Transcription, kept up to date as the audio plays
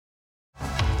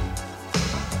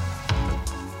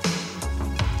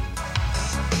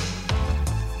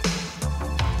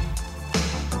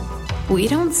We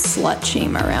don't slut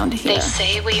shame around here. They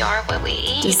say we are what we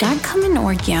eat. Does that come in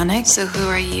organic? So who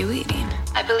are you eating?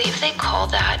 I believe they call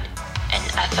that an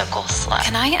ethical slut.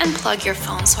 Can I unplug your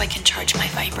phone so I can charge my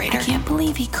vibrator? I can't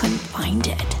believe he couldn't find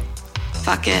it.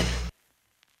 Fuck it.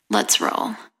 Let's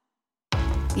roll.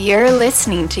 You're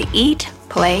listening to Eat,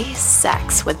 Play,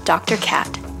 Sex with Dr.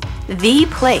 Cat. The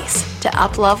place to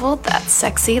uplevel that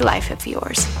sexy life of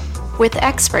yours. With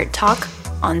expert talk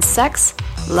on sex,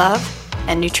 love,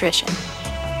 and nutrition.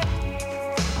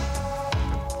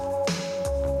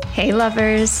 Hey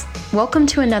lovers, welcome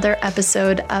to another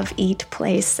episode of Eat,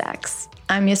 Play, Sex.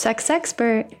 I'm your sex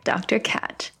expert, Dr.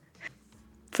 Cat.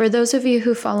 For those of you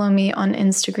who follow me on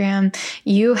Instagram,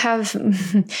 you have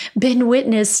been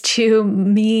witness to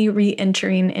me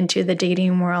re-entering into the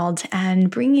dating world and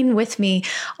bringing with me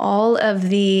all of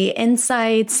the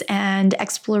insights and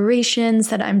explorations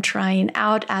that I'm trying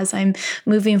out as I'm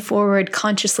moving forward,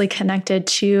 consciously connected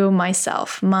to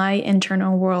myself, my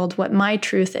internal world, what my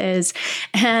truth is.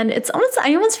 And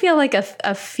I almost feel like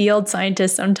a field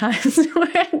scientist sometimes where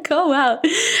I go out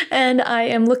and I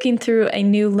am looking through a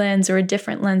new lens or a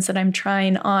different lens that I'm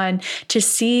trying on to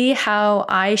see how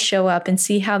I show up and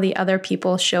see how the other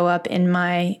people show up in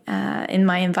my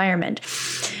environment.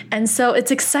 And so it's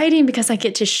exciting because I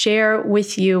get to share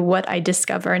with you what I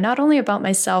discover, not only about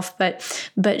myself, but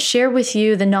share with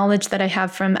you the knowledge that I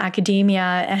have from academia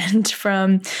and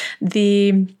from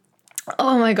the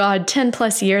 10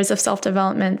 plus years of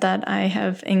self-development that I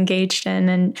have engaged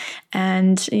in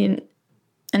and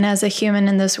as a human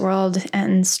in this world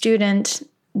and student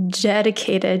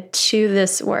dedicated to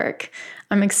this work.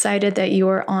 I'm excited that you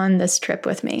are on this trip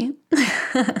with me.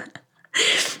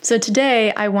 So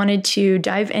today I wanted to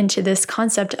dive into this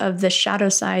concept of the shadow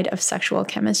side of sexual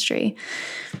chemistry,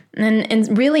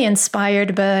 and really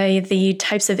inspired by the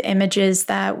types of images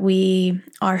that we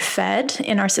are fed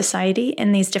in our society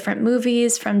in these different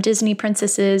movies, from Disney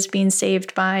princesses being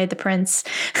saved by the prince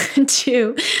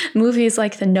to movies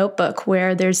like The Notebook,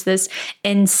 where there's this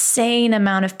insane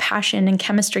amount of passion and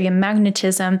chemistry and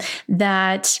magnetism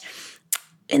that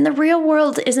in the real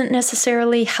world isn't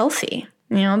necessarily healthy.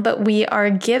 But we are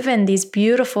given these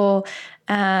beautiful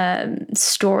storylines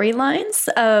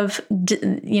of,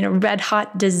 red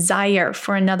hot desire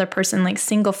for another person, like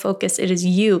single focus. It is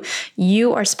you.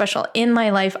 You are special in my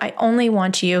life. I only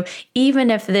want you,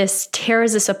 even if this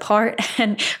tears us apart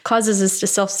and causes us to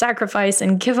self-sacrifice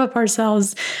and give up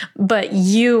ourselves. But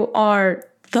you are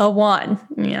the one,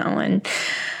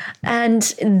 And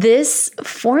this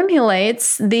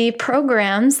formulates the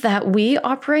programs that we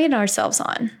operate ourselves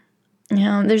on.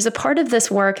 There's a part of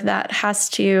this work that has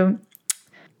to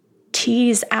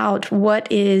tease out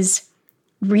what is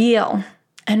real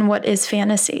and what is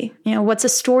fantasy. What's a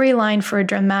storyline for a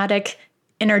dramatic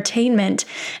entertainment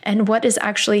and what is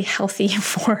actually healthy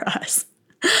for us.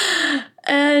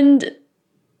 And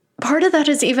part of that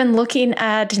is even looking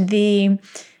at the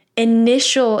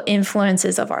initial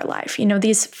influences of our life.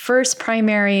 These first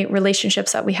primary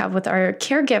relationships that we have with our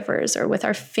caregivers or with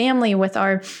our family, with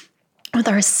our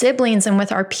siblings and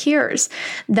with our peers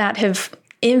that have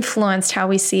influenced how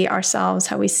we see ourselves,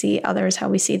 how we see others, how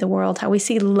we see the world, how we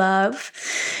see love.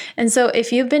 And so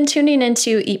if you've been tuning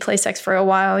into Eat, Play, Sex for a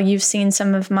while, you've seen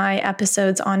some of my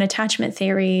episodes on attachment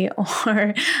theory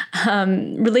or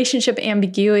relationship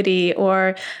ambiguity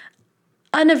or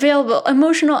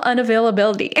emotional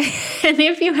unavailability. And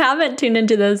if you haven't tuned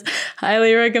into those,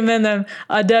 highly recommend them.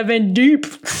 I dive in deep.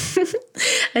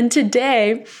 And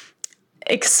today,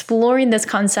 exploring this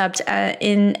concept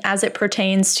as it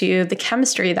pertains to the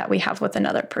chemistry that we have with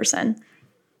another person.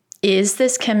 Is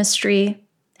this chemistry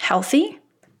healthy?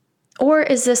 Or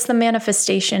is this the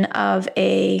manifestation of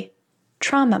a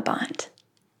trauma bond?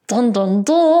 Dun, dun,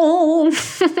 dun.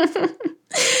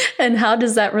 And how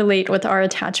does that relate with our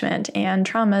attachment and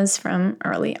traumas from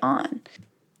early on?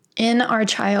 In our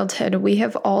childhood, we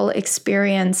have all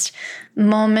experienced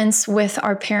moments with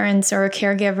our parents or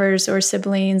caregivers or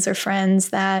siblings or friends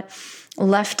that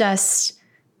left us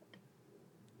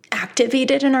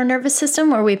activated in our nervous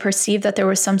system, where we perceived that there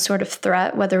was some sort of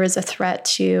threat, whether it was a threat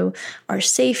to our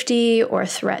safety or a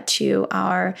threat to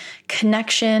our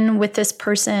connection with this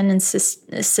person and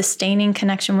sustaining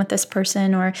connection with this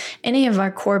person, or any of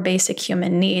our core basic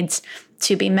human needs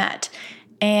to be met.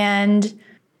 And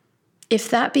if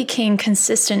that became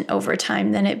consistent over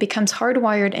time, then it becomes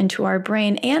hardwired into our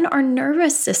brain and our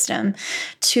nervous system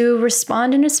to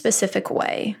respond in a specific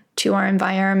way to our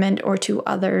environment or to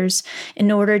others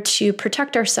in order to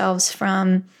protect ourselves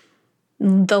from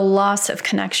the loss of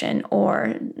connection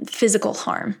or physical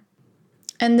harm.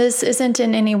 And this isn't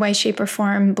in any way, shape, or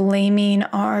form blaming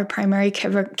our primary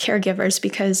caregivers,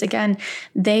 because again,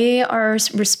 they are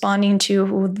responding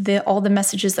to all the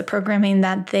messages, the programming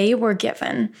that they were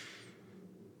given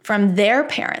from their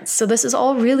parents. So this is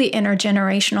all really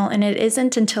intergenerational, and it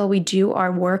isn't until we do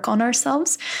our work on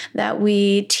ourselves that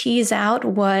we tease out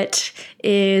what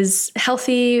is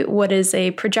healthy, what is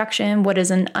a projection, what is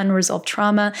an unresolved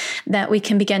trauma, that we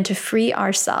can begin to free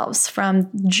ourselves from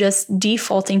just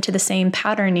defaulting to the same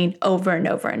patterning over and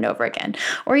over and over again,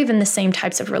 or even the same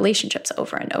types of relationships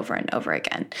over and over and over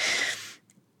again.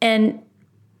 And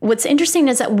what's interesting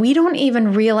is that we don't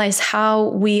even realize how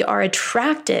we are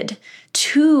attracted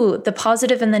to the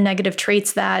positive and the negative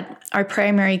traits that our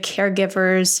primary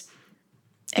caregivers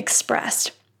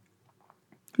expressed.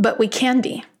 But we can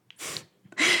be.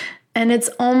 And it's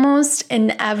almost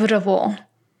inevitable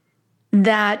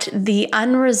that the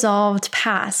unresolved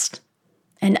past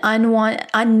and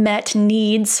unmet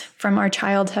needs from our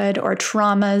childhood or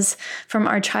traumas from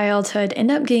our childhood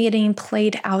end up getting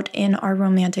played out in our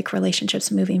romantic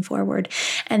relationships moving forward.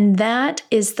 And that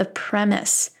is the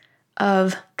premise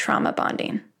of trauma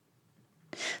bonding.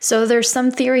 So there's some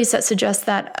theories that suggest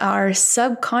that our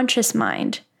subconscious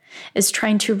mind is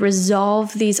trying to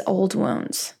resolve these old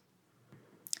wounds.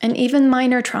 And even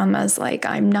minor traumas like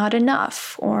I'm not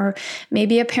enough, or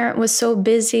maybe a parent was so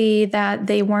busy that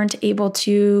they weren't able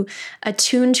to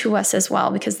attune to us as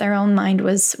well because their own mind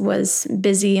was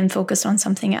busy and focused on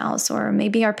something else. Or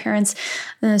maybe our parents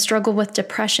struggled with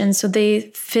depression, so they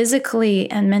physically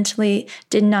and mentally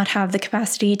did not have the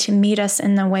capacity to meet us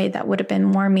in a way that would have been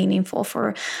more meaningful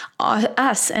for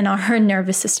us and our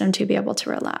nervous system to be able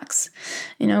to relax.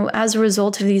 As a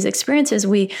result of these experiences,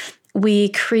 we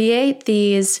create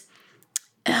these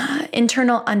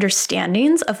internal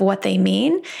understandings of what they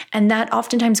mean, and that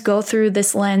oftentimes go through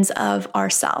this lens of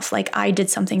ourself, like I did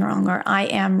something wrong, or I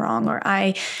am wrong, or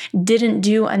I didn't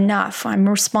do enough, I'm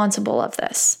responsible of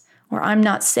this, or I'm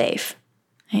not safe,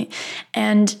 right?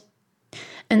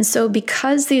 And so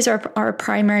because these are our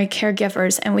primary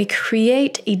caregivers and we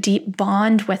create a deep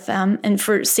bond with them, and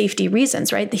for safety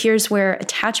reasons, right? Here's where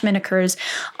attachment occurs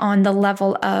on the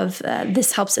level of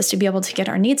this helps us to be able to get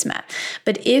our needs met.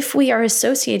 But if we are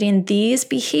associating these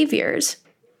behaviors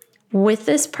with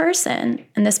this person,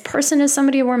 and this person is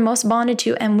somebody we're most bonded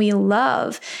to and we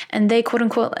love, and they quote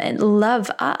unquote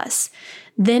love us,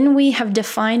 then we have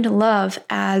defined love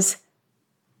as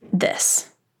this.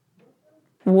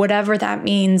 Whatever that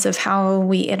means of how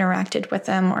we interacted with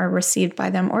them or received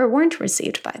by them or weren't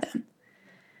received by them.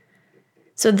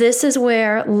 So this is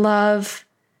where love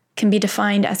can be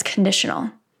defined as conditional.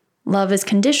 Love is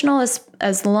conditional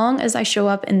as long as I show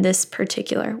up in this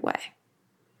particular way.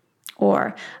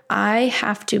 Or I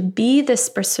have to be this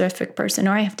specific person,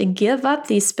 or I have to give up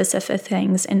these specific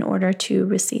things in order to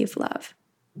receive love.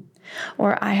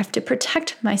 Or I have to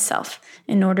protect myself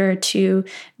in order to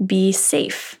be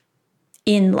safe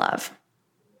in love.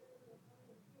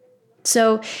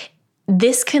 So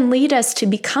this can lead us to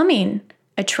becoming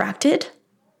attracted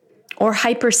or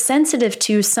hypersensitive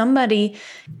to somebody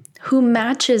who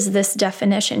matches this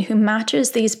definition, who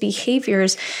matches these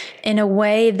behaviors in a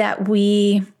way that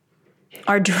we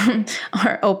are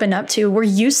open up to. We're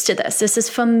used to this. This is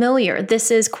familiar.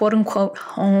 This is quote unquote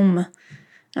home.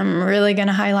 I'm really going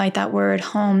to highlight that word,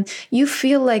 home. You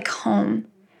feel like home.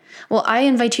 Well, I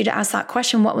invite you to ask that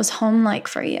question. What was home like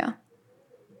for you?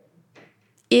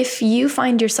 If you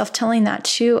find yourself telling that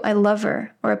to a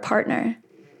lover or a partner,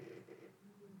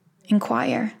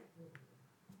 inquire.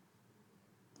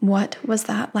 What was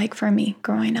that like for me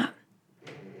growing up?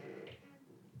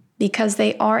 Because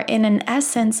they are, in an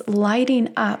essence,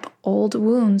 lighting up old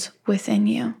wounds within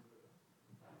you.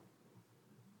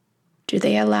 Do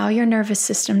they allow your nervous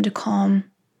system to calm,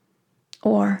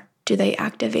 or do they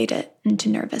activate it into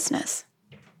nervousness?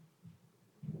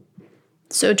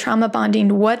 So trauma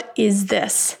bonding, what is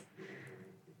this?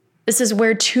 This is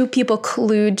where two people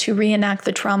collude to reenact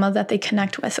the trauma that they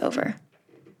connect with over.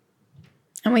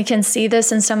 And we can see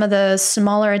this in some of the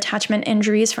smaller attachment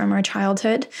injuries from our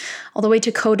childhood, all the way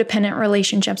to codependent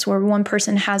relationships where one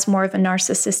person has more of a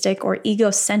narcissistic or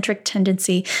egocentric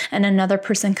tendency and another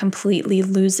person completely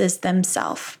loses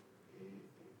themselves.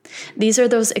 These are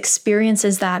those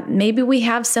experiences that maybe we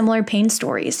have similar pain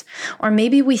stories, or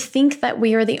maybe we think that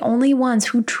we are the only ones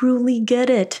who truly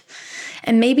get it.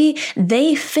 And maybe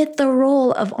they fit the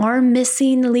role of our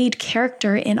missing lead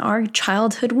character in our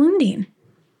childhood wounding.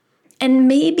 And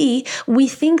maybe we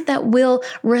think that we'll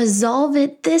resolve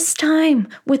it this time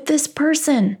with this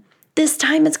person. This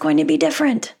time it's going to be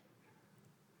different.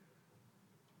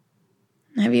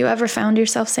 Have you ever found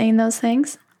yourself saying those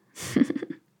things?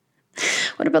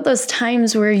 What about those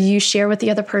times where you share with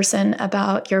the other person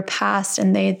about your past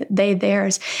and they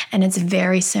theirs, and it's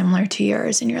very similar to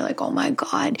yours, and you're like, oh my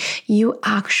God, you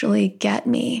actually get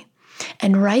me.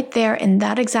 And right there in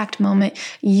that exact moment,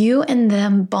 you and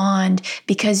them bond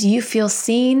because you feel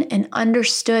seen and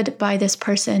understood by this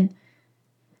person.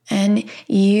 And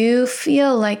you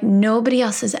feel like nobody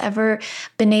else has ever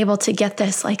been able to get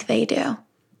this like they do.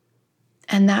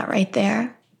 And that right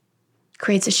there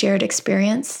creates a shared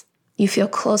experience. You feel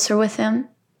closer with them.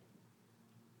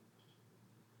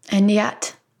 And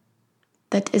yet,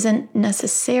 that isn't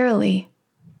necessarily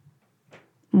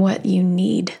what you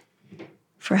need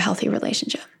for a healthy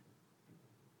relationship.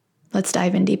 Let's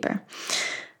dive in deeper.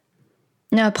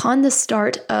 Now, upon the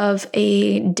start of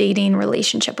a dating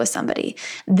relationship with somebody,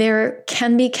 there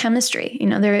can be chemistry.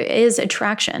 There is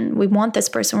attraction. We want this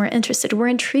person. We're interested. We're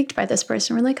intrigued by this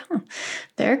person. We're like, oh,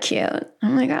 they're cute. Oh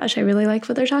my gosh, I really like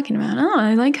what they're talking about. Oh,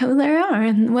 I like who they are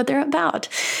and what they're about.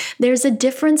 There's a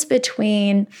difference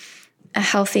between a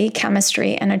healthy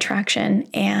chemistry and attraction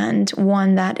and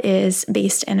one that is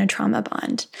based in a trauma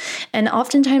bond. And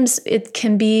oftentimes it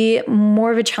can be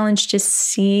more of a challenge to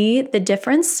see the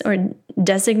difference or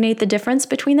designate the difference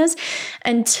between this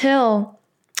until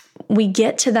we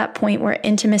get to that point where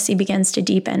intimacy begins to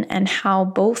deepen and how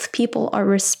both people are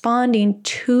responding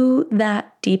to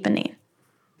that deepening.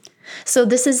 So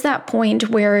this is that point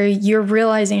where you're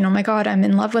realizing, oh my God, I'm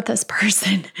in love with this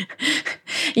person.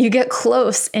 You get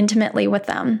close intimately with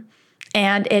them,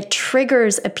 and it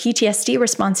triggers a PTSD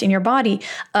response in your body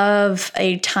of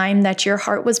a time that your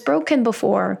heart was broken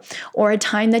before, or a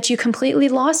time that you completely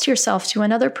lost yourself to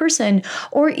another person,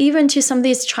 or even to some of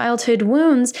these childhood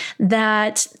wounds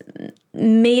that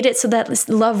made it so that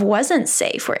love wasn't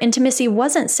safe or intimacy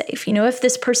wasn't safe. If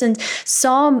this person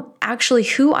saw actually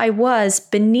who I was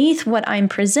beneath what I'm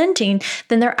presenting,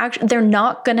 then they're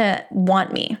not going to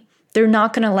want me. They're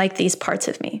not going to like these parts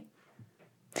of me.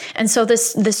 And so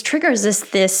this triggers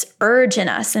this urge in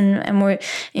us. And we're,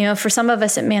 for some of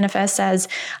us, it manifests as,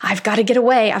 I've got to get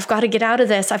away. I've got to get out of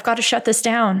this. I've got to shut this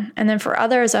down. And then for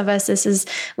others of us,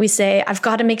 we say, I've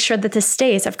got to make sure that this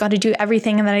stays. I've got to do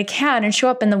everything that I can and show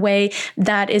up in the way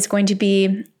that is going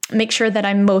to make sure that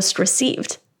I'm most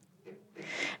received.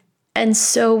 And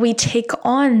so we take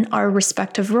on our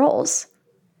respective roles.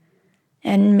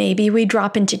 And maybe we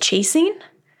drop into chasing,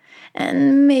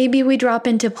 and maybe we drop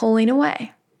into pulling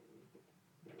away.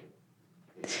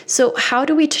 So how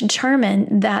do we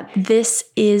determine that this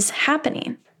is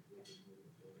happening?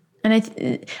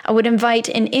 And I would invite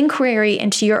an inquiry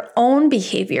into your own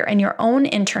behavior and your own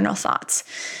internal thoughts.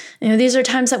 These are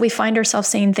times that we find ourselves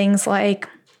saying things like,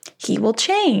 he will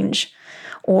change,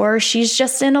 or she's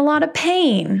just in a lot of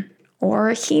pain,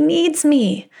 or he needs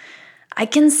me. I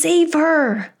can save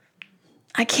her.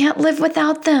 I can't live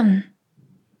without them.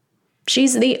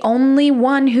 She's the only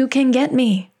one who can get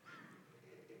me.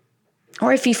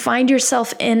 Or if you find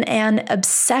yourself in an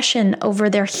obsession over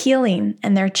their healing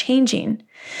and their changing,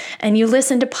 and you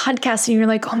listen to podcasts and you're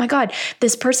like, oh my God,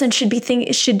 this person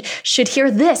should hear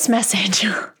this message.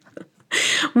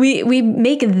 We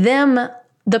make them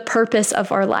the purpose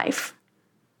of our life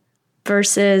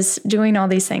versus doing all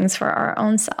these things for our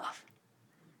own self.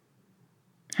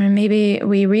 And maybe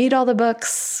we read all the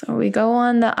books, or we go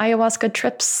on the ayahuasca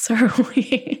trips, or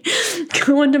we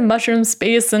go into mushroom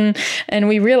space and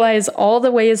we realize all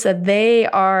the ways that they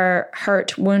are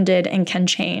hurt, wounded, and can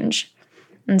change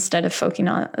instead of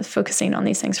focusing on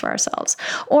these things for ourselves.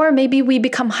 Or maybe we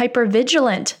become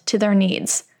hypervigilant to their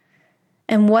needs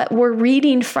and what we're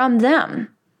reading from them.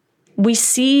 We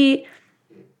see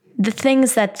the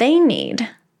things that they need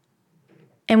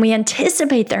and we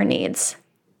anticipate their needs.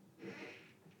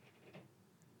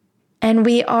 And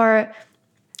we are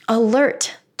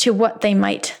alert to what they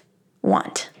might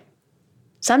want.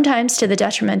 Sometimes to the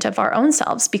detriment of our own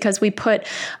selves, because we put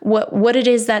what it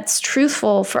is that's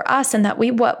truthful for us and that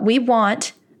what we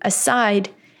want aside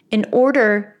in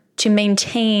order to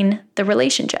maintain the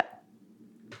relationship.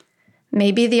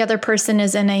 Maybe the other person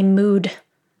is in a mood,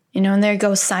 and they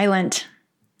go silent.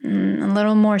 A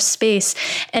little more space,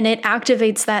 and it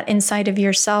activates that inside of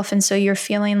yourself. And so you're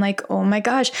feeling like, oh my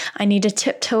gosh, I need to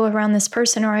tiptoe around this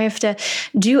person, or I have to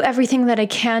do everything that I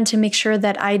can to make sure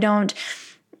that I don't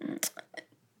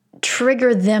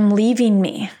trigger them leaving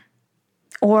me.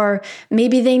 Or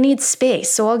maybe they need space,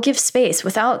 so I'll give space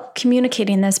without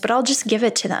communicating this, but I'll just give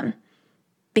it to them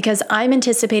because I'm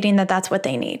anticipating that that's what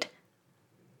they need,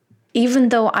 even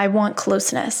though I want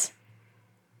closeness.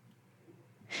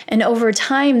 And over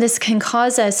time, this can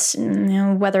cause us,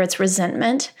 whether it's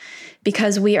resentment,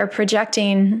 because we are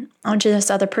projecting onto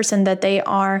this other person that they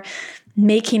are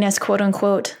making us, quote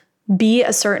unquote, be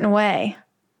a certain way,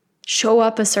 show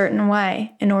up a certain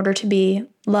way in order to be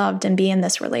loved and be in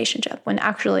this relationship, when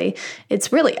actually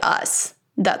it's really us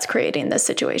that's creating this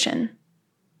situation.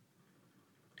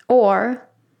 Or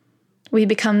we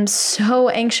become so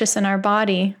anxious in our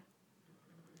body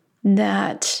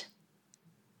that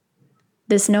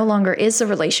this no longer is a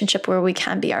relationship where we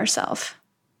can be ourselves.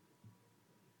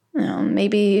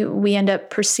 Maybe we end up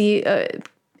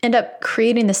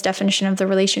creating this definition of the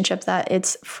relationship that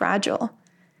it's fragile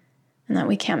and that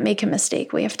we can't make a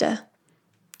mistake. We have to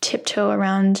tiptoe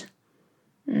around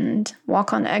and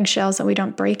walk on eggshells that we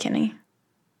don't break any.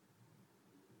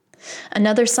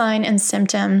 Another sign and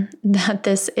symptom that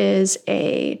this is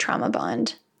a trauma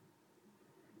bond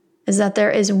is that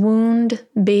there is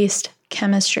wound-based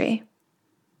chemistry.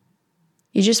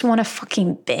 You just want to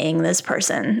fucking bang this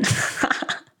person.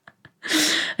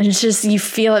 And it's just, you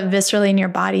feel it viscerally in your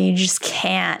body. You just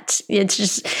can't. It's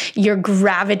just, you're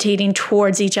gravitating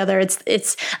towards each other.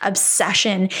 It's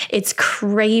obsession. It's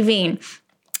craving.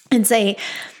 It's a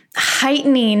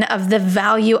heightening of the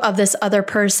value of this other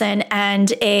person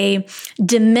and a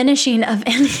diminishing of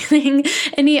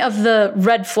any of the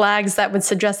red flags that would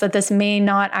suggest that this may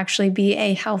not actually be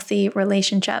a healthy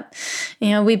relationship.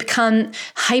 We become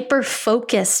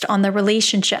hyper-focused on the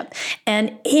relationship,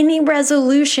 and any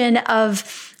resolution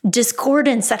of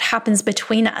discordance that happens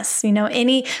between us,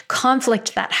 any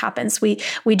conflict that happens, we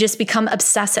just become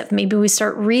obsessive. Maybe we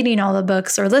start reading all the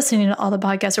books or listening to all the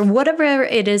podcasts or whatever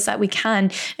it is that we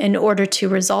can in order to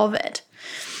resolve it.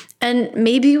 And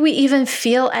maybe we even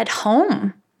feel at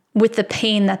home with the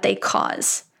pain that they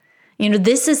cause.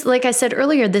 This is, like I said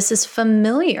earlier, this is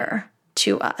familiar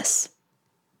to us.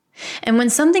 And when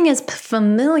something is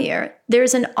familiar,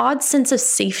 there's an odd sense of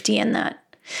safety in that.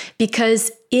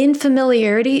 Because in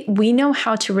familiarity, we know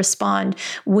how to respond.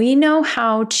 We know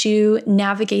how to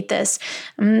navigate this.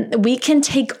 We can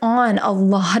take on a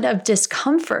lot of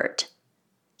discomfort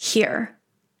here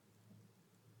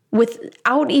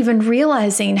without even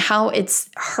realizing how it's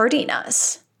hurting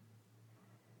us.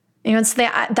 It's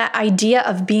that idea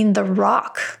of being the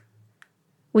rock.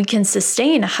 We can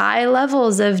sustain high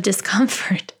levels of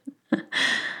discomfort.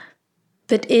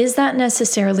 But is that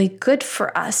necessarily good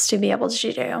for us to be able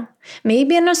to do?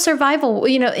 Maybe in a survival,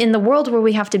 in the world where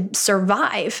we have to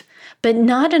survive, but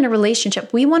not in a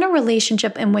relationship. We want a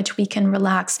relationship in which we can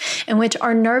relax, in which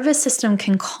our nervous system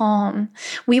can calm.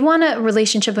 We want a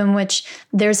relationship in which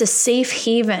there's a safe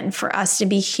haven for us to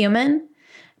be human,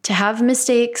 to have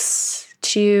mistakes,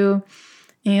 to,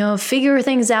 figure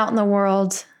things out in the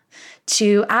world,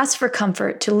 to ask for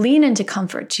comfort, to lean into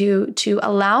comfort, to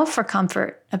allow for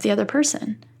comfort of the other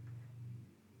person.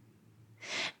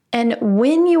 And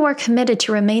when you are committed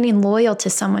to remaining loyal to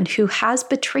someone who has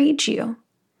betrayed you,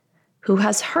 who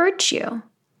has hurt you,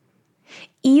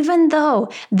 even though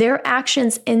their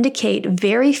actions indicate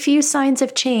very few signs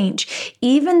of change,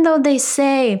 even though they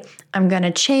say, I'm going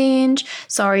to change,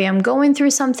 sorry, I'm going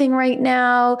through something right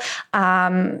now,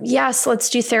 yes, let's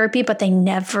do therapy, but they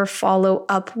never follow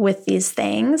up with these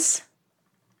things,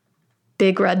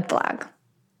 big red flag.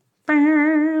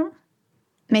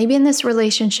 Maybe in this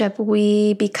relationship,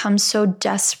 we become so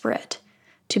desperate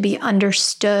to be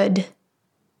understood,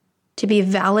 to be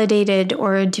validated,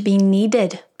 or to be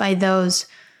needed by those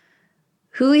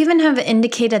who even have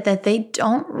indicated that they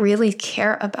don't really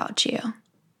care about you,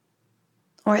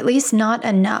 or at least not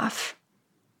enough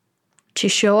to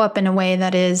show up in a way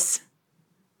that is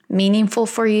meaningful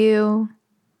for you,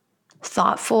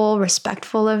 thoughtful,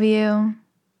 respectful of you.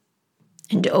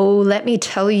 And let me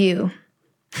tell you,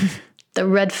 the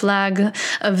red flag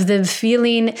of the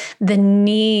feeling the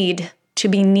need to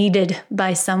be needed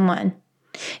by someone.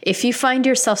 If you find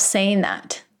yourself saying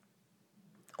that,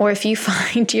 or if you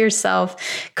find yourself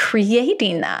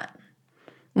creating that,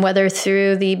 whether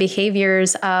through the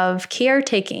behaviors of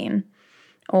caretaking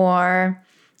or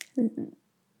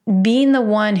being the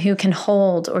one who can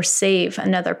hold or save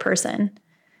another person,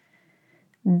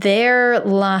 there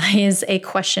lies a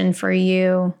question for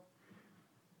you.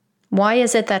 Why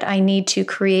is it that I need to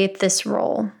create this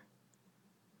role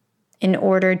in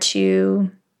order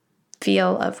to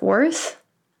feel of worth,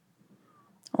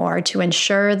 or to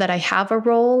ensure that I have a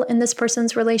role in this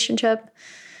person's relationship,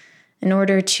 in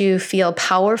order to feel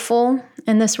powerful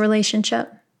in this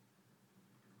relationship?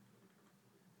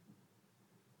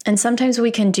 And sometimes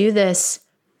we can do this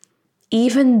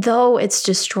even though it's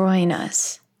destroying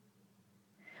us,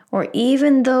 or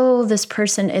even though this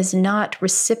person is not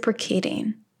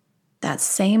reciprocating that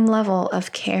same level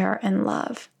of care and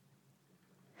love.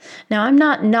 Now, I'm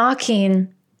not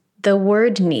knocking the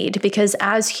word need, because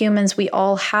as humans, we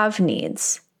all have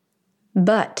needs.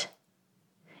 But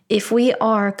if we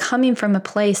are coming from a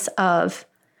place of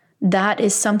that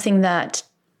is something that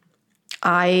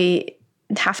I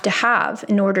have to have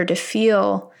in order to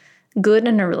feel good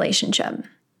in a relationship,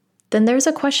 then there's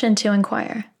a question to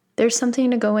inquire. There's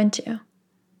something to go into.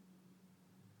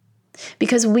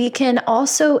 Because we can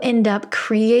also end up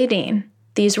creating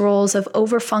these roles of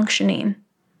overfunctioning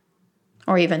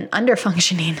or even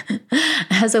underfunctioning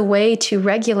as a way to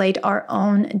regulate our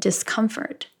own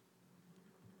discomfort.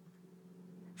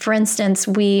 For instance,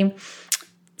 we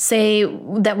say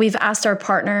that we've asked our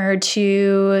partner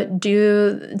to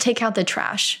take out the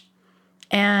trash,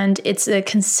 and it's a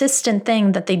consistent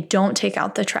thing that they don't take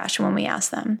out the trash when we ask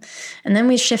them. And then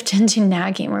we shift into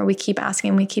nagging, where we keep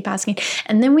asking,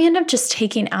 and then we end up just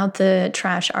taking out the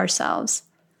trash ourselves.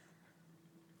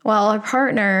 While our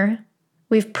partner,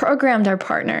 we've programmed our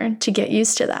partner to get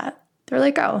used to that. They're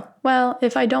like, oh, well,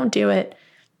 if I don't do it,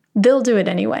 they'll do it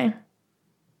anyway.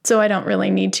 So I don't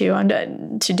really need to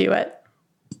do it.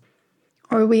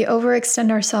 Or we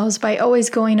overextend ourselves by always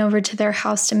going over to their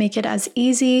house to make it as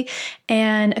easy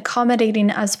and accommodating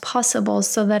as possible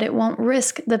so that it won't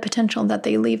risk the potential that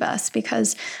they leave us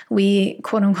because we,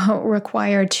 quote unquote,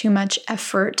 require too much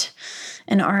effort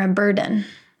and are a burden.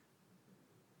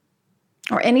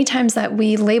 Or any times that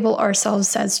we label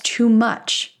ourselves as too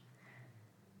much.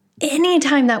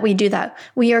 Anytime that we do that,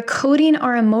 we are coding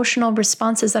our emotional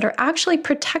responses that are actually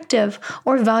protective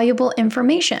or valuable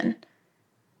information.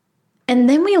 And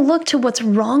then we look to what's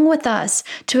wrong with us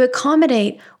to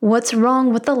accommodate what's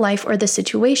wrong with the life or the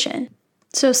situation.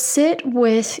 So sit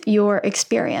with your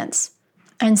experience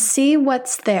and see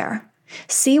what's there.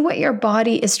 See what your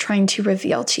body is trying to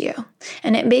reveal to you.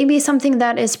 And it may be something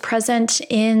that is present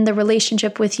in the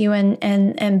relationship with you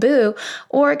and Boo,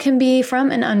 or it can be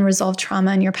from an unresolved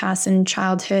trauma in your past and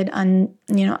childhood,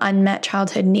 unmet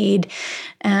childhood need,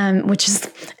 which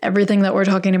is everything that we're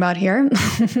talking about here.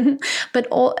 But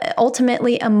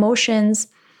ultimately, emotions,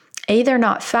 they're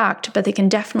not fact, but they can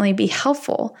definitely be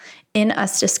helpful in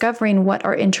us discovering what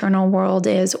our internal world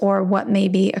is or what may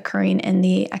be occurring in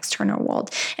the external world.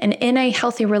 And in a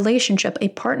healthy relationship, a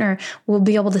partner will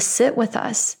be able to sit with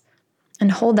us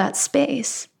and hold that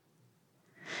space.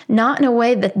 Not in a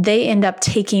way that they end up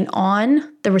taking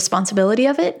on the responsibility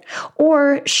of it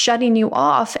or shutting you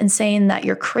off and saying that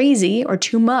you're crazy or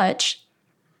too much.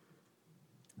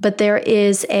 But there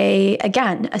is a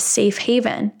safe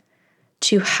haven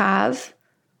to have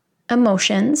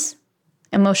emotions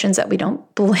that we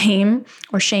don't blame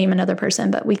or shame another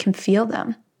person, but we can feel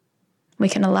them. We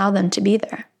can allow them to be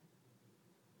there.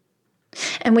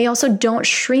 And we also don't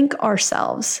shrink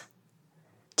ourselves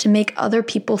to make other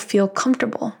people feel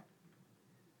comfortable.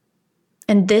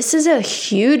 And this is a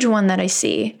huge one that I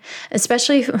see,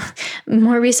 especially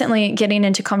more recently getting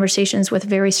into conversations with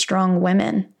very strong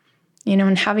women,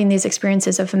 and having these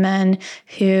experiences of men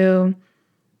who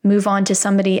move on to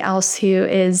somebody else who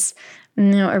is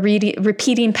a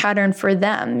repeating pattern for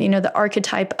them, the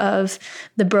archetype of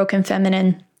the broken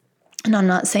feminine. And I'm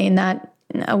not saying that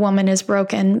a woman is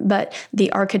broken, but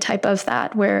the archetype of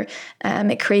that, where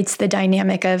it creates the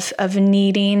dynamic of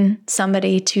needing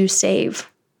somebody to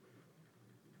save.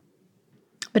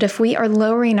 But if we are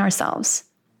lowering ourselves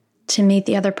to meet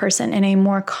the other person in a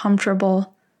more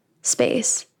comfortable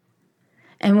space,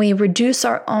 and we reduce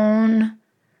our own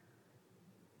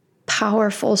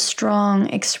powerful, strong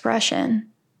expression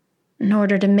in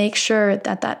order to make sure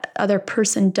that that other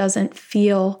person doesn't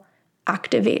feel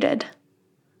activated,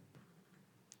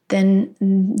 then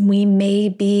we may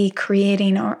be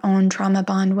creating our own trauma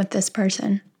bond with this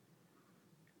person.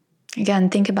 Again,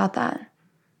 think about that,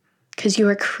 because you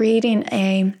are creating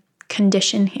a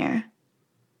condition here.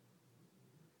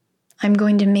 I'm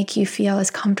going to make you feel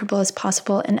as comfortable as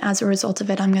possible, and as a result of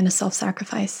it, I'm going to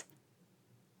self-sacrifice.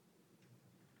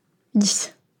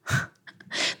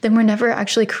 Then we're never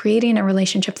actually creating a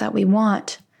relationship that we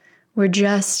want. We're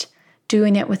just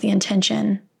doing it with the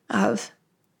intention of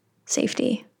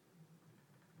safety.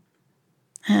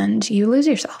 And you lose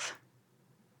yourself.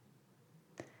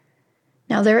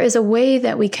 Now, there is a way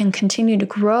that we can continue to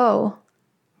grow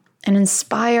and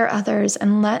inspire others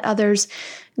and let others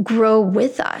grow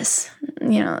with us.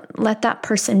 Let that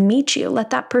person meet you. Let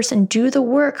that person do the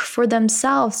work for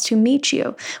themselves to meet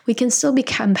you. We can still be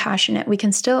compassionate. We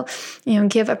can still,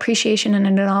 give appreciation and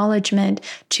acknowledgement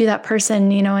to that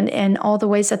person, and all the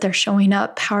ways that they're showing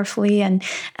up powerfully.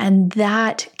 And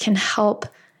that can help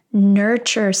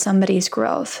nurture somebody's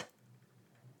growth,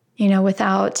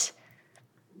 without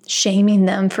shaming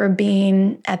them for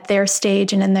being at their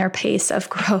stage and in their pace of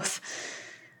growth.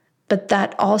 But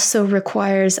that also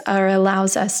requires or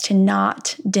allows us to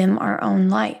not dim our own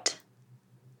light.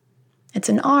 It's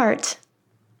an art.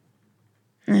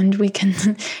 And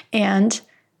and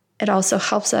it also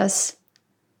helps us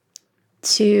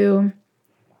to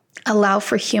allow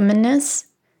for humanness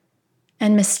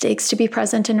and mistakes to be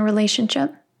present in a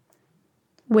relationship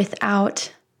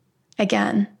without,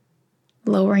 again,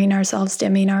 lowering ourselves,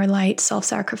 dimming our light,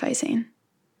 self-sacrificing.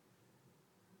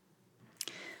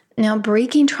 Now,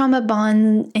 breaking trauma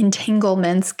bond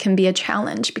entanglements can be a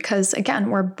challenge because, again,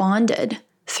 we're bonded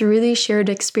through these shared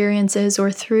experiences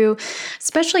or through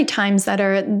especially times that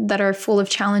are full of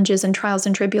challenges and trials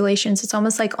and tribulations. It's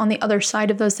almost like on the other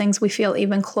side of those things, we feel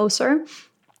even closer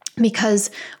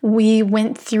because we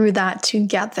went through that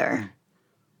together.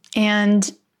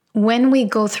 And when we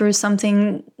go through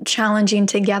something challenging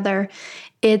together,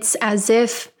 it's as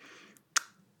if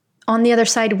on the other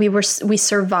side, we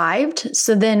survived.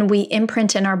 So then we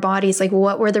imprint in our bodies, like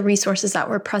what were the resources that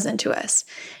were present to us?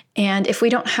 And if we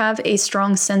don't have a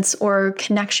strong sense or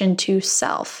connection to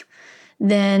self,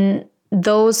 then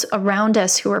those around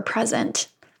us who are present,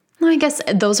 well, I guess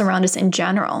those around us in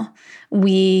general,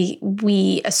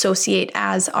 we associate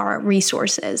as our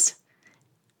resources.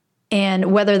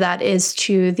 And whether that is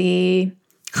to the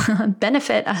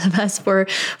benefit of us for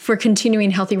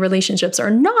continuing healthy relationships or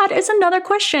not is another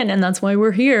question. And that's why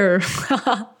we're here.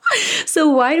 So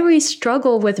why do we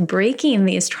struggle with breaking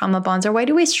these trauma bonds, or why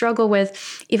do we struggle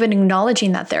with even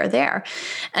acknowledging that they're there?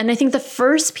 And I think the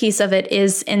first piece of it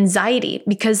is anxiety,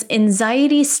 because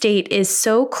anxiety state is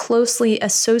so closely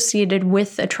associated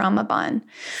with the trauma bond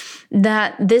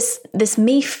that this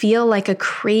may feel like a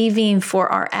craving for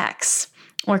our ex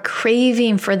or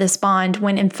craving for this bond,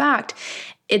 when in fact,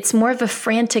 it's more of a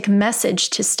frantic message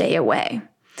to stay away.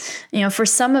 For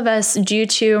some of us, due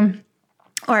to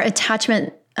our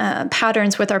attachment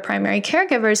patterns with our primary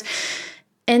caregivers,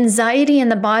 anxiety in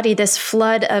the body, this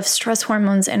flood of stress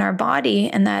hormones in our body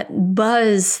and that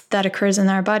buzz that occurs in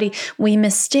our body, we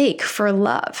mistake for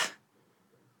love.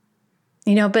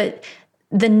 But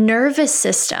the nervous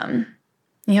system,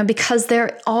 because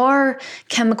there are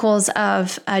chemicals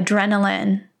of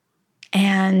adrenaline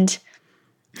and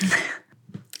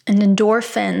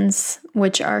endorphins,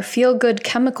 which are feel-good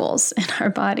chemicals in our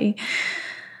body,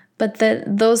 but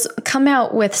those come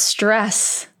out with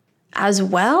stress as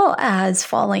well as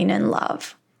falling in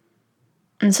love.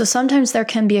 And so sometimes there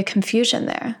can be a confusion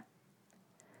there.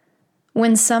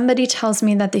 When somebody tells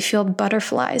me that they feel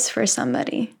butterflies for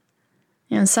somebody,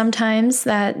 sometimes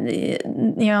that,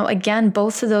 again,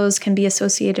 both of those can be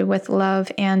associated with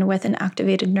love and with an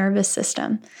activated nervous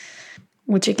system,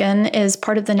 which again is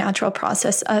part of the natural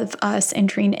process of us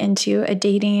entering into a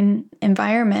dating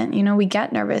environment. We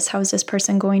get nervous. How is this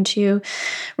person going to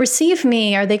receive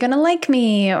me? Are they going to like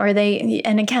me?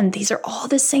 And again, these are all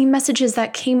the same messages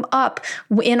that came up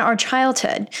in our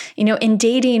childhood. In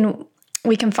dating,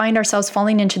 we can find ourselves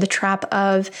falling into the trap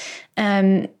of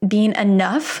being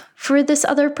enough for this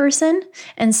other person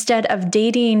instead of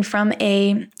dating from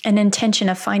an intention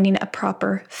of finding a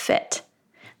proper fit.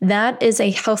 That is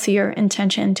a healthier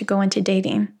intention to go into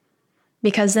dating,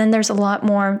 because then there's a lot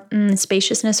more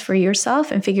spaciousness for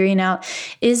yourself and figuring out,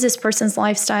 is this person's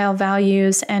lifestyle,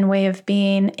 values, and way of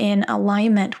being in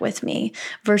alignment with me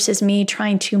versus me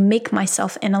trying to make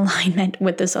myself in alignment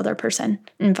with this other person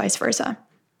and vice versa.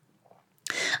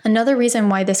 Another reason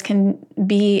why this can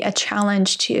be a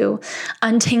challenge to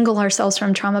untangle ourselves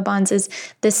from trauma bonds is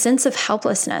this sense of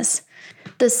helplessness.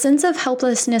 The sense of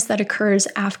helplessness that occurs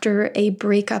after a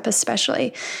breakup,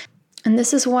 especially. And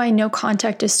this is why no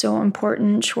contact is so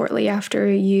important shortly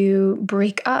after you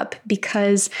break up,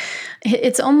 because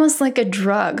it's almost like a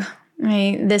drug,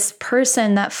 right? This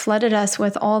person that flooded us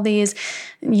with all these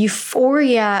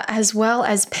euphoria as well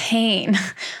as pain,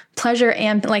 pleasure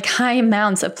and like high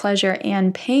amounts of pleasure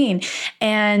and pain.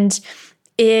 And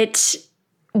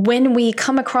when we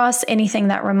come across anything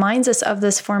that reminds us of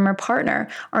this former partner,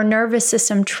 our nervous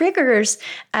system triggers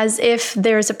as if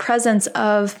there's a presence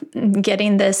of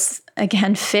getting this,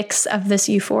 again, fix of this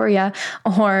euphoria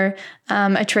or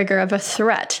a trigger of a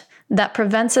threat that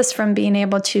prevents us from being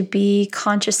able to be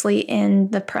consciously in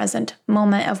the present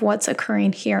moment of what's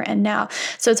occurring here and now.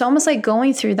 So it's almost like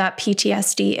going through that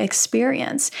PTSD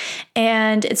experience.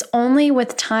 And it's only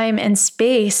with time and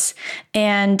space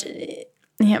and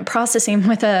processing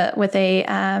with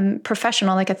a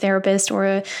professional like a therapist or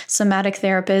a somatic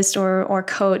therapist or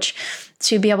coach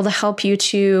to be able to help you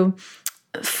to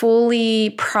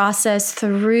fully process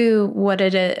through what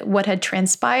had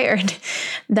transpired,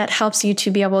 that helps you to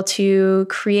be able to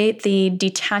create the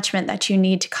detachment that you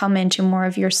need to come into more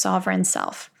of your sovereign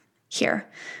self here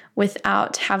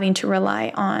without having to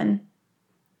rely on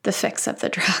the fix of the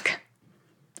drug.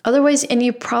 Otherwise, and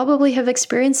you probably have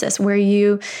experienced this, where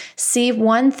you see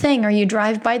one thing, or you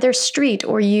drive by their street,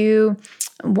 or you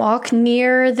walk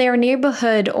near their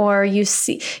neighborhood, or you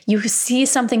see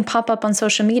something pop up on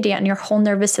social media, and your whole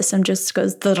nervous system just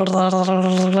goes,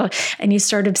 and you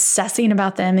start obsessing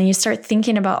about them, and you start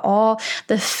thinking about all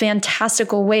the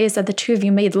fantastical ways that the two of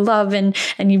you made love, and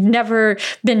you've never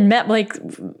been met like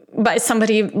by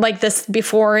somebody like this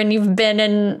before, and you've been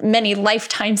in many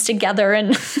lifetimes together,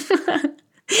 and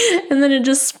and then it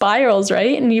just spirals,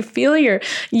 right? And you feel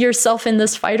yourself in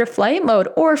this fight or flight mode,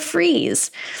 or freeze.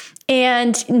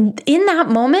 And in that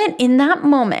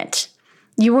moment,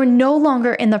 you are no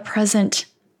longer in the present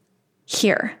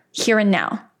here and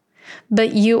now,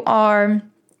 but you are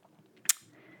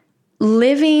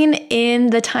living in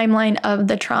the timeline of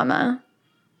the trauma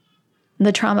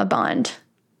bond.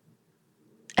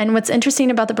 And what's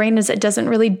interesting about the brain is it doesn't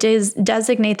really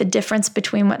designate the difference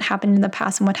between what happened in the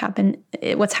past and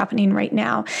what's happening right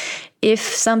now. If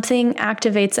something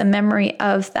activates a memory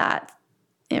of that,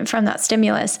 from that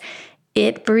stimulus,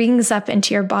 it brings up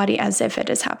into your body as if it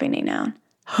is happening now.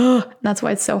 That's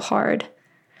why it's so hard.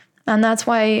 And that's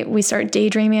why we start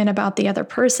daydreaming about the other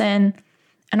person,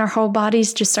 and our whole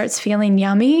bodies just starts feeling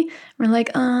yummy. We're like,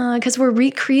 because we're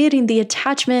recreating the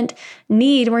attachment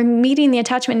need. We're meeting the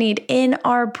attachment need in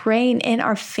our brain, in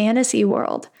our fantasy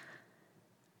world.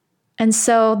 And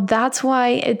so that's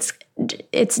why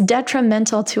it's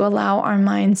detrimental to allow our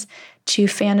minds to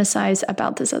fantasize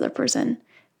about this other person,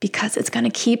 because it's going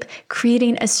to keep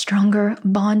creating a stronger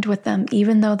bond with them,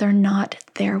 even though they're not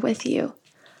there with you.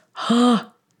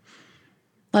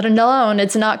 Let alone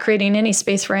it's not creating any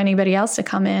space for anybody else to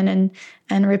come in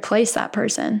and replace that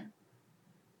person.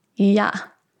 Yeah.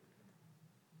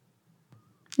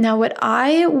 Now, what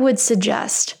I would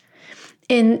suggest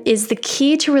is the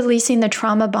key to releasing the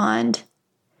trauma bond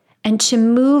and to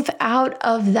move out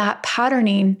of that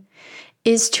patterning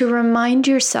is to remind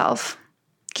yourself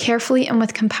carefully and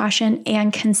with compassion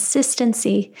and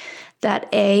consistency that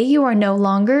A, you are no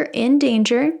longer in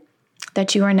danger,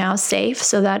 that you are now safe.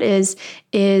 So that is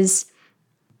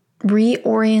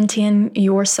reorienting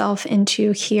yourself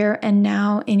into here and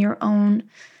now in your own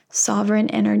sovereign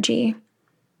energy.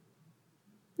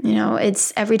 You know,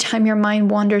 it's every time your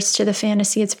mind wanders to the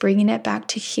fantasy, it's bringing it back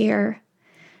to here.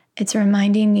 It's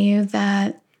reminding you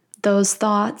that those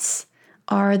thoughts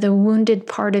are the wounded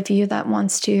part of you that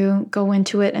wants to go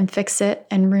into it and fix it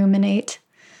and ruminate.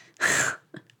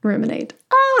 Ruminate.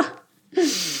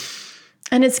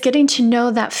 And it's getting to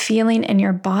know that feeling in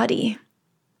your body,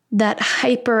 that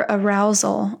hyper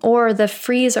arousal or the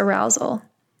freeze arousal,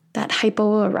 that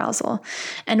hypo arousal,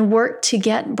 and work to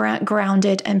get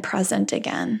grounded and present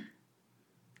again.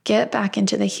 Get back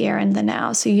into the here and the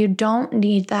now so you don't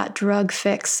need that drug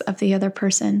fix of the other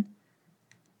person.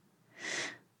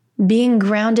 Being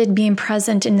grounded, being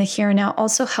present in the here and now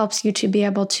also helps you to be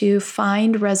able to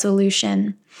find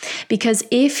resolution. Because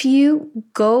if you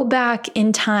go back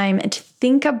in time and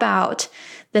think about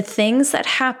the things that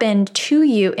happened to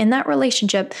you in that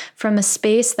relationship from a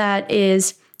space that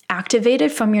is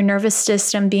activated from your nervous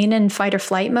system being in fight or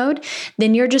flight mode,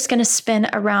 then you're just going to spin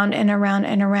around and around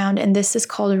and around. And this is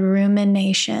called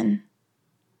rumination.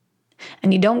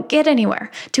 And you don't get anywhere.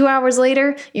 2 hours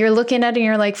later, you're looking at it and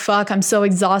you're like, fuck, I'm so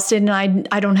exhausted and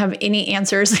I don't have any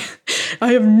answers.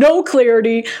 I have no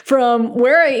clarity from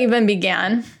where I even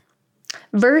began.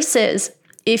 Versus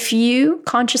if you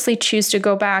consciously choose to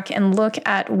go back and look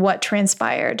at what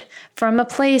transpired from a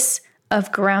place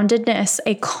of groundedness,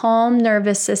 a calm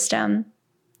nervous system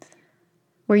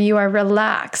where you are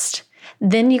relaxed,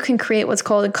 then you can create what's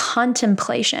called a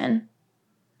contemplation,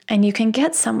 and you can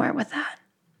get somewhere with that.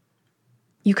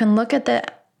 You can look at the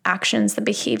actions, the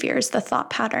behaviors, the thought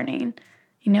patterning,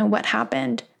 what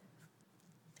happened.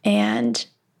 And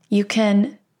you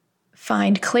can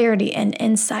find clarity and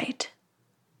insight.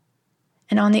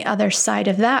 And on the other side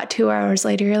of that, 2 hours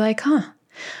later, you're like,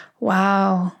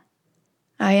 wow,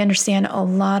 I understand a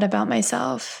lot about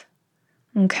myself.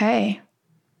 Okay.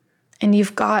 And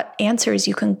you've got answers.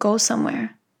 You can go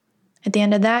somewhere. At the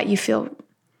end of that, you feel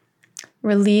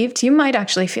relieved. You might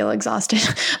actually feel exhausted,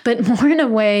 but more in a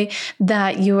way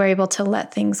that you are able to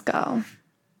let things go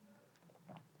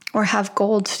or have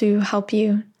gold to help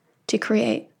you to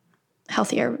create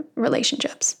healthier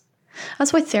relationships.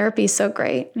 That's why therapy is so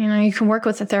great. You can work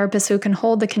with a therapist who can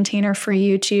hold the container for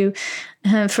you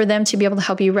for them to be able to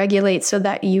help you regulate so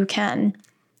that you can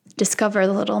discover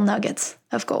the little nuggets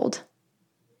of gold.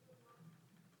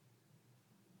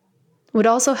 What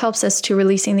also helps us to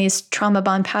releasing these trauma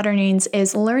bond patternings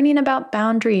is learning about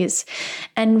boundaries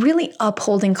and really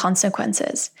upholding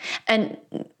consequences. And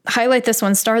highlight this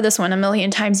one, star this one a million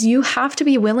times. You have to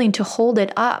be willing to hold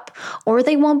it up or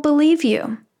they won't believe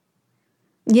you.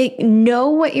 You know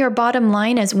what your bottom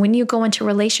line is when you go into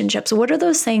relationships. What are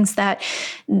those things that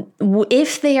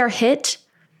if they are hit,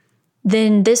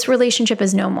 then this relationship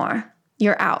is no more.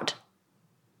 You're out.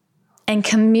 And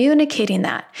communicating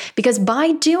that, because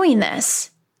by doing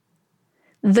this,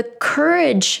 the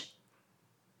courage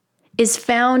is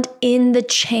found in the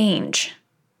change.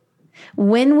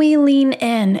 When we lean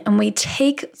in and we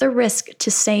take the risk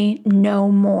to say no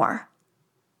more,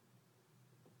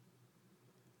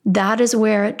 that is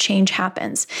where change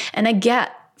happens. And I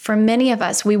get, for many of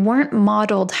us, we weren't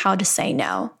modeled how to say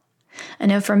no. I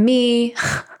know for me,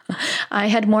 I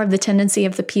had more of the tendency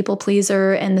of the people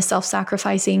pleaser and the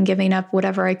self-sacrificing, giving up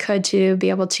whatever I could to be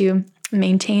able to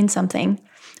maintain something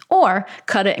or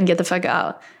cut it and get the fuck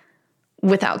out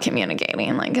without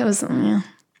communicating. Like it was,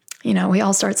 we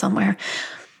all start somewhere.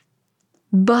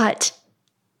 But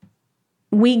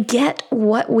we get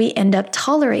what we end up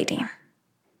tolerating.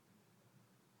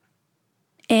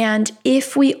 And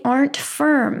if we aren't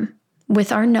firm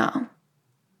with our no,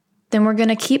 then we're going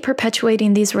to keep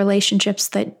perpetuating these relationships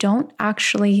that don't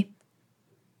actually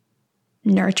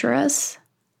nurture us,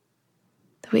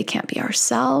 that we can't be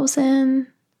ourselves in.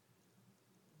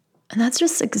 And that's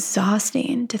just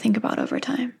exhausting to think about over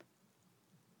time.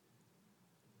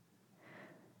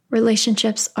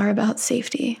 Relationships are about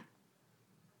safety.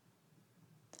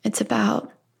 It's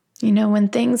about, when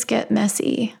things get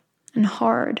messy and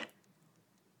hard,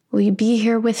 will you be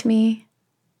here with me?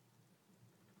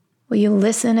 Will you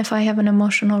listen if I have an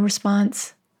emotional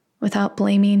response without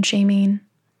blaming, shaming,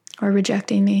 or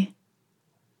rejecting me?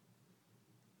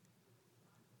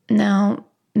 Now,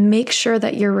 make sure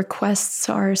that your requests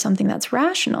are something that's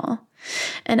rational.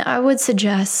 And I would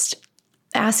suggest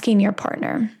asking your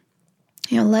partner,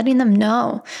 letting them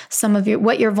know some of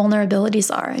what your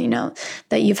vulnerabilities are,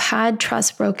 that you've had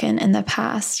trust broken in the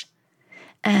past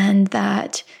and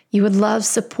that you would love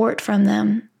support from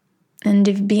them.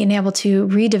 And being able to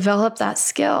redevelop that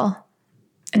skill.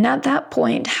 And at that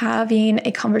point, having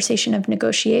a conversation of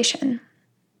negotiation.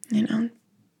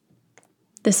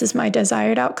 This is my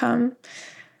desired outcome.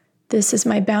 This is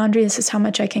my boundary. This is how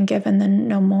much I can give and then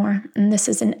no more. And this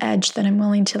is an edge that I'm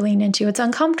willing to lean into. It's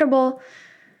uncomfortable,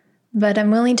 but I'm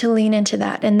willing to lean into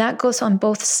that. And that goes on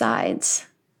both sides.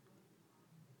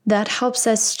 That helps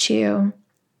us to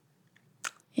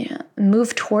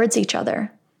move towards each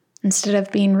other, instead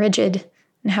of being rigid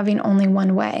and having only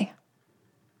one way.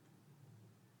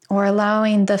 Or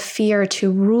allowing the fear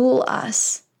to rule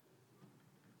us.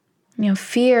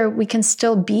 Fear we can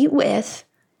still be with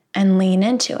and lean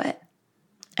into it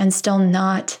and still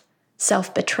not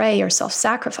self-betray or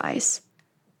self-sacrifice.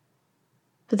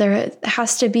 But there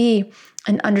has to be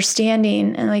an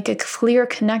understanding and like a clear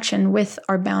connection with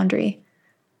our boundary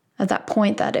at that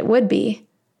point that it would be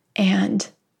and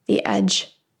the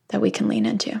edge that we can lean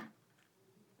into.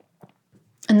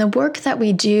 And the work that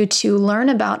we do to learn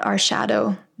about our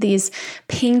shadow, these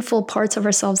painful parts of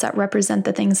ourselves that represent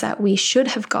the things that we should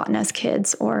have gotten as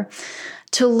kids, or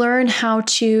to learn how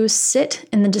to sit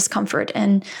in the discomfort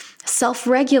and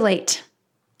self-regulate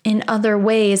in other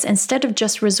ways instead of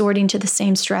just resorting to the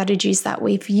same strategies that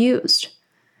we've used.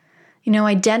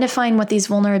 Identifying what these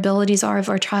vulnerabilities are of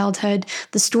our childhood,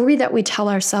 the story that we tell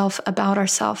ourselves about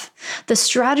ourselves, the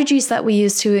strategies that we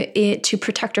use to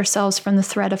protect ourselves from the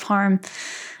threat of harm.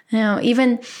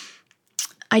 Even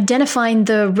identifying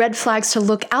the red flags to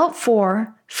look out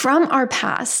for from our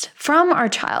past, from our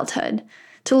childhood,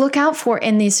 to look out for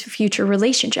in these future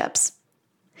relationships.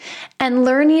 And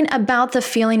learning about the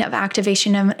feeling of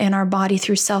activation in our body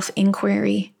through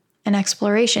self-inquiry and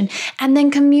exploration, and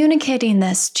then communicating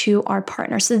this to our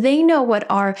partner so they know what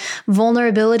our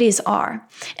vulnerabilities are.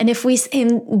 And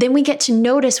then we get to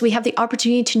notice, we have the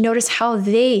opportunity to notice how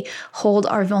they hold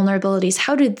our vulnerabilities.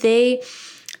 How do they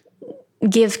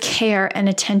give care and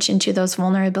attention to those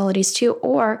vulnerabilities too?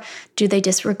 Or do they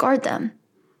disregard them?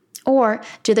 Or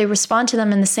do they respond to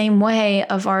them in the same way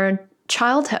of our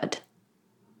childhood?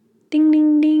 Ding,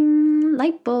 ding, ding,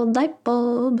 light bulb, light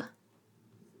bulb.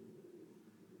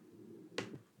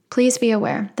 Please be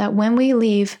aware that when we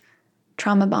leave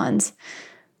trauma bonds,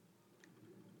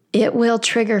 it will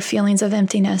trigger feelings of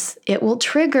emptiness. It will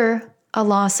trigger a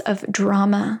loss of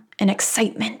drama and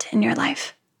excitement in your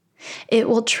life. It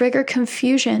will trigger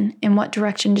confusion in what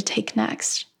direction to take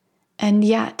next. And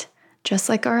yet, just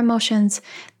like our emotions,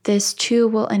 this too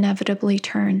will inevitably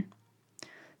turn.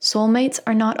 Soulmates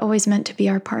are not always meant to be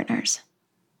our partners.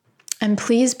 And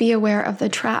please be aware of the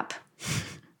trap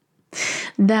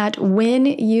that when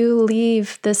you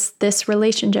leave this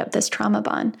relationship, this trauma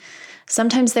bond,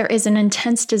 sometimes there is an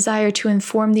intense desire to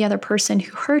inform the other person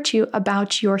who hurt you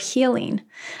about your healing,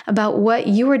 about what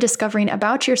you were discovering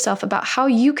about yourself, about how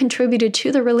you contributed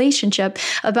to the relationship,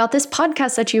 about this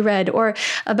podcast that you read, or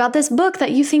about this book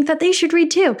that you think that they should read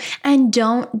too. And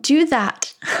don't do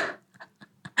that.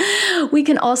 We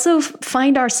can also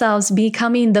find ourselves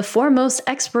becoming the foremost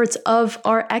experts of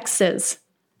our exes.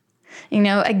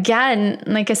 Again,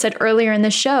 like I said earlier in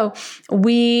the show,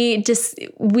 we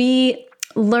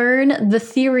learn the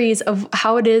theories of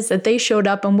how it is that they showed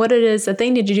up and what it is that they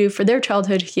need to do for their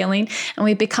childhood healing. And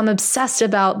we become obsessed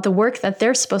about the work that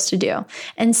they're supposed to do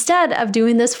instead of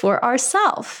doing this for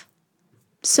ourselves.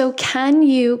 So can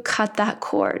you cut that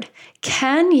cord?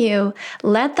 Can you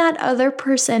let that other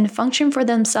person function for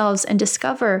themselves and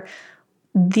discover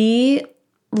the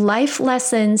life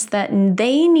lessons that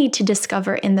they need to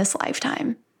discover in this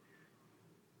lifetime?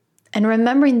 And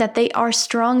remembering that they are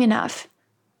strong enough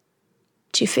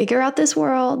to figure out this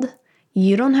world.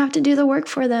 You don't have to do the work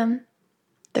for them.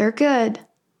 They're good.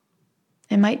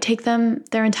 It might take them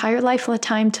their entire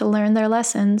lifetime to learn their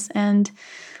lessons. And,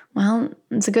 well,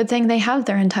 it's a good thing they have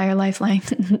their entire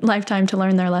lifetime to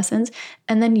learn their lessons.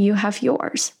 And then you have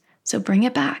yours. So bring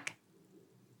it back.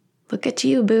 Look at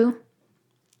you, boo.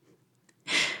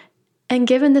 And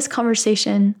given this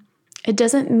conversation, it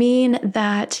doesn't mean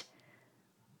that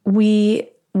we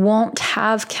won't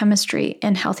have chemistry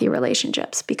in healthy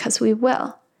relationships, because we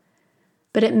will.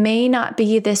 But it may not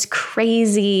be this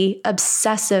crazy,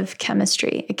 obsessive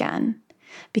chemistry again.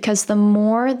 Because the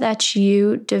more that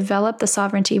you develop the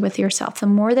sovereignty with yourself, the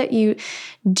more that you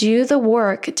do the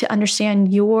work to understand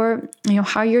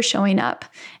how you're showing up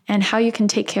and how you can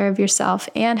take care of yourself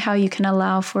and how you can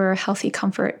allow for healthy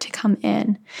comfort to come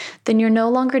in, then you're no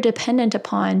longer dependent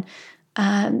upon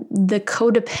the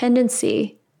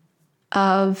codependency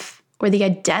of, or the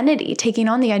identity, taking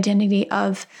on the identity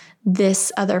of this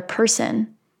other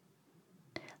person.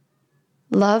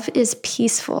 Love is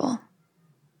peaceful.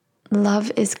 Love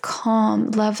is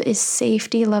calm. Love is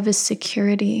safety. Love is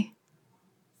security.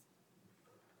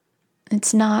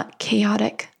 It's not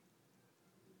chaotic,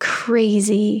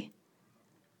 crazy,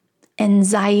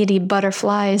 anxiety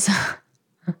butterflies.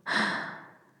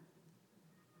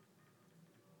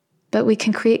 But we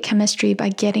can create chemistry by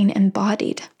getting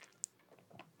embodied.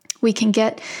 We can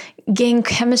gain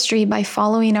chemistry by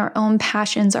following our own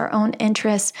passions, our own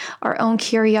interests, our own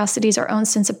curiosities, our own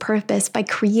sense of purpose, by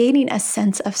creating a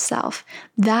sense of self.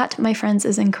 That, my friends,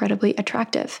 is incredibly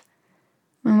attractive.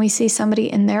 When we see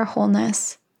somebody in their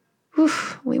wholeness,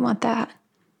 we want that.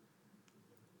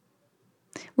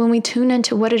 When we tune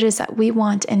into what it is that we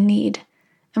want and need,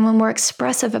 and when we're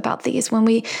expressive about these, when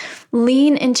we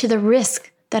lean into the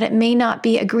risk that it may not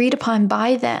be agreed upon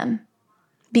by them,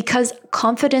 because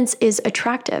confidence is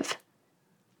attractive,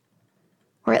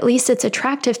 or at least it's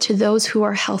attractive to those who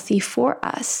are healthy for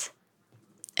us.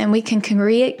 And we can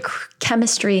create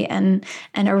chemistry and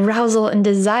arousal and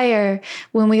desire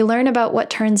when we learn about what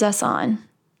turns us on,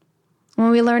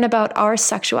 when we learn about our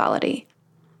sexuality,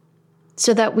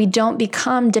 so that we don't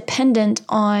become dependent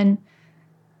on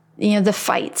the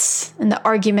fights and the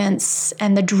arguments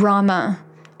and the drama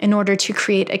in order to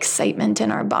create excitement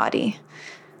in our body.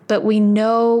 But we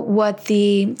know what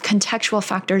the contextual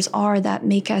factors are that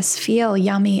make us feel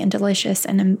yummy and delicious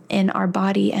and in our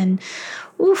body and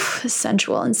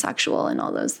sensual and sexual and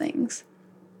all those things.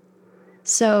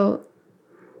 So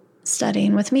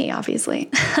studying with me, obviously.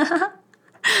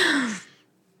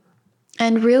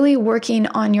 And really working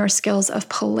on your skills of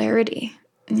polarity.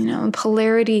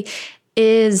 Polarity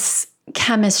is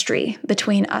chemistry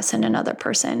between us and another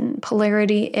person.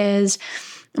 Polarity is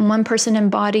one person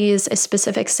embodies a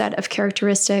specific set of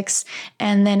characteristics,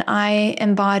 and then I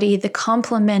embody the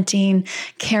complementing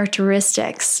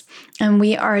characteristics. And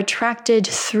we are attracted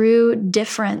through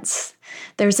difference.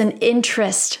 There's an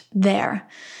interest there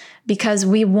because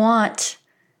we want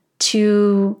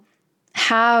to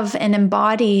have and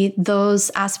embody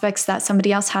those aspects that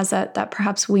somebody else has that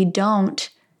perhaps we don't.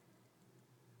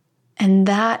 And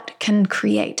that can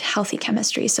create healthy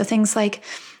chemistry. So things like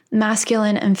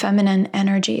masculine and feminine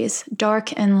energies,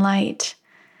 dark and light,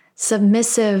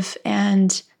 submissive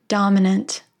and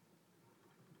dominant,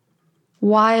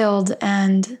 wild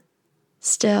and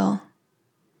still.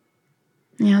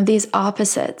 These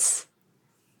opposites,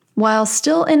 while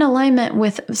still in alignment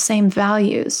with same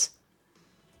values,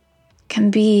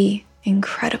 can be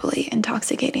incredibly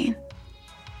intoxicating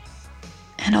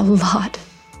and a lot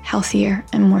healthier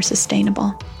and more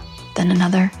sustainable than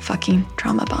another fucking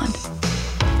trauma bond.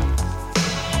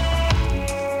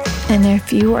 And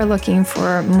if you are looking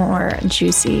for more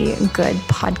juicy, good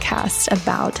podcasts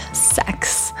about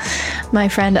sex, my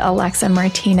friend Alexa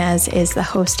Martinez is the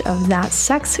host of That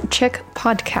Sex Chick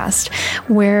podcast,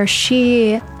 where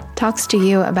she talks to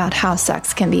you about how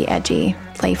sex can be edgy,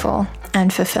 playful,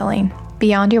 and fulfilling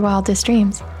beyond your wildest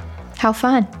dreams. How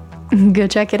fun! Go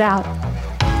check it out.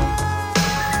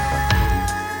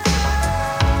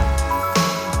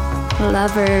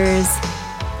 Lovers,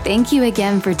 thank you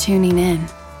again for tuning in.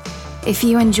 If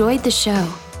you enjoyed the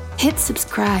show, hit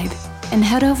subscribe and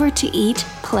head over to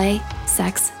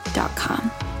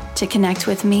eatplaysex.com to connect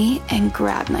with me and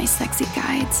grab my sexy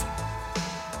guides.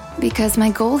 Because my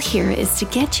goal here is to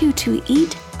get you to eat,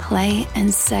 play,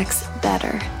 and sex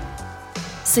better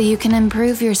so you can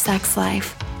improve your sex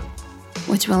life,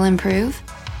 which will improve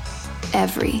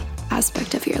every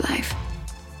aspect of your life.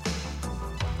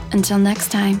 Until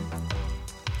next time,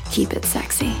 keep it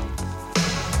sexy.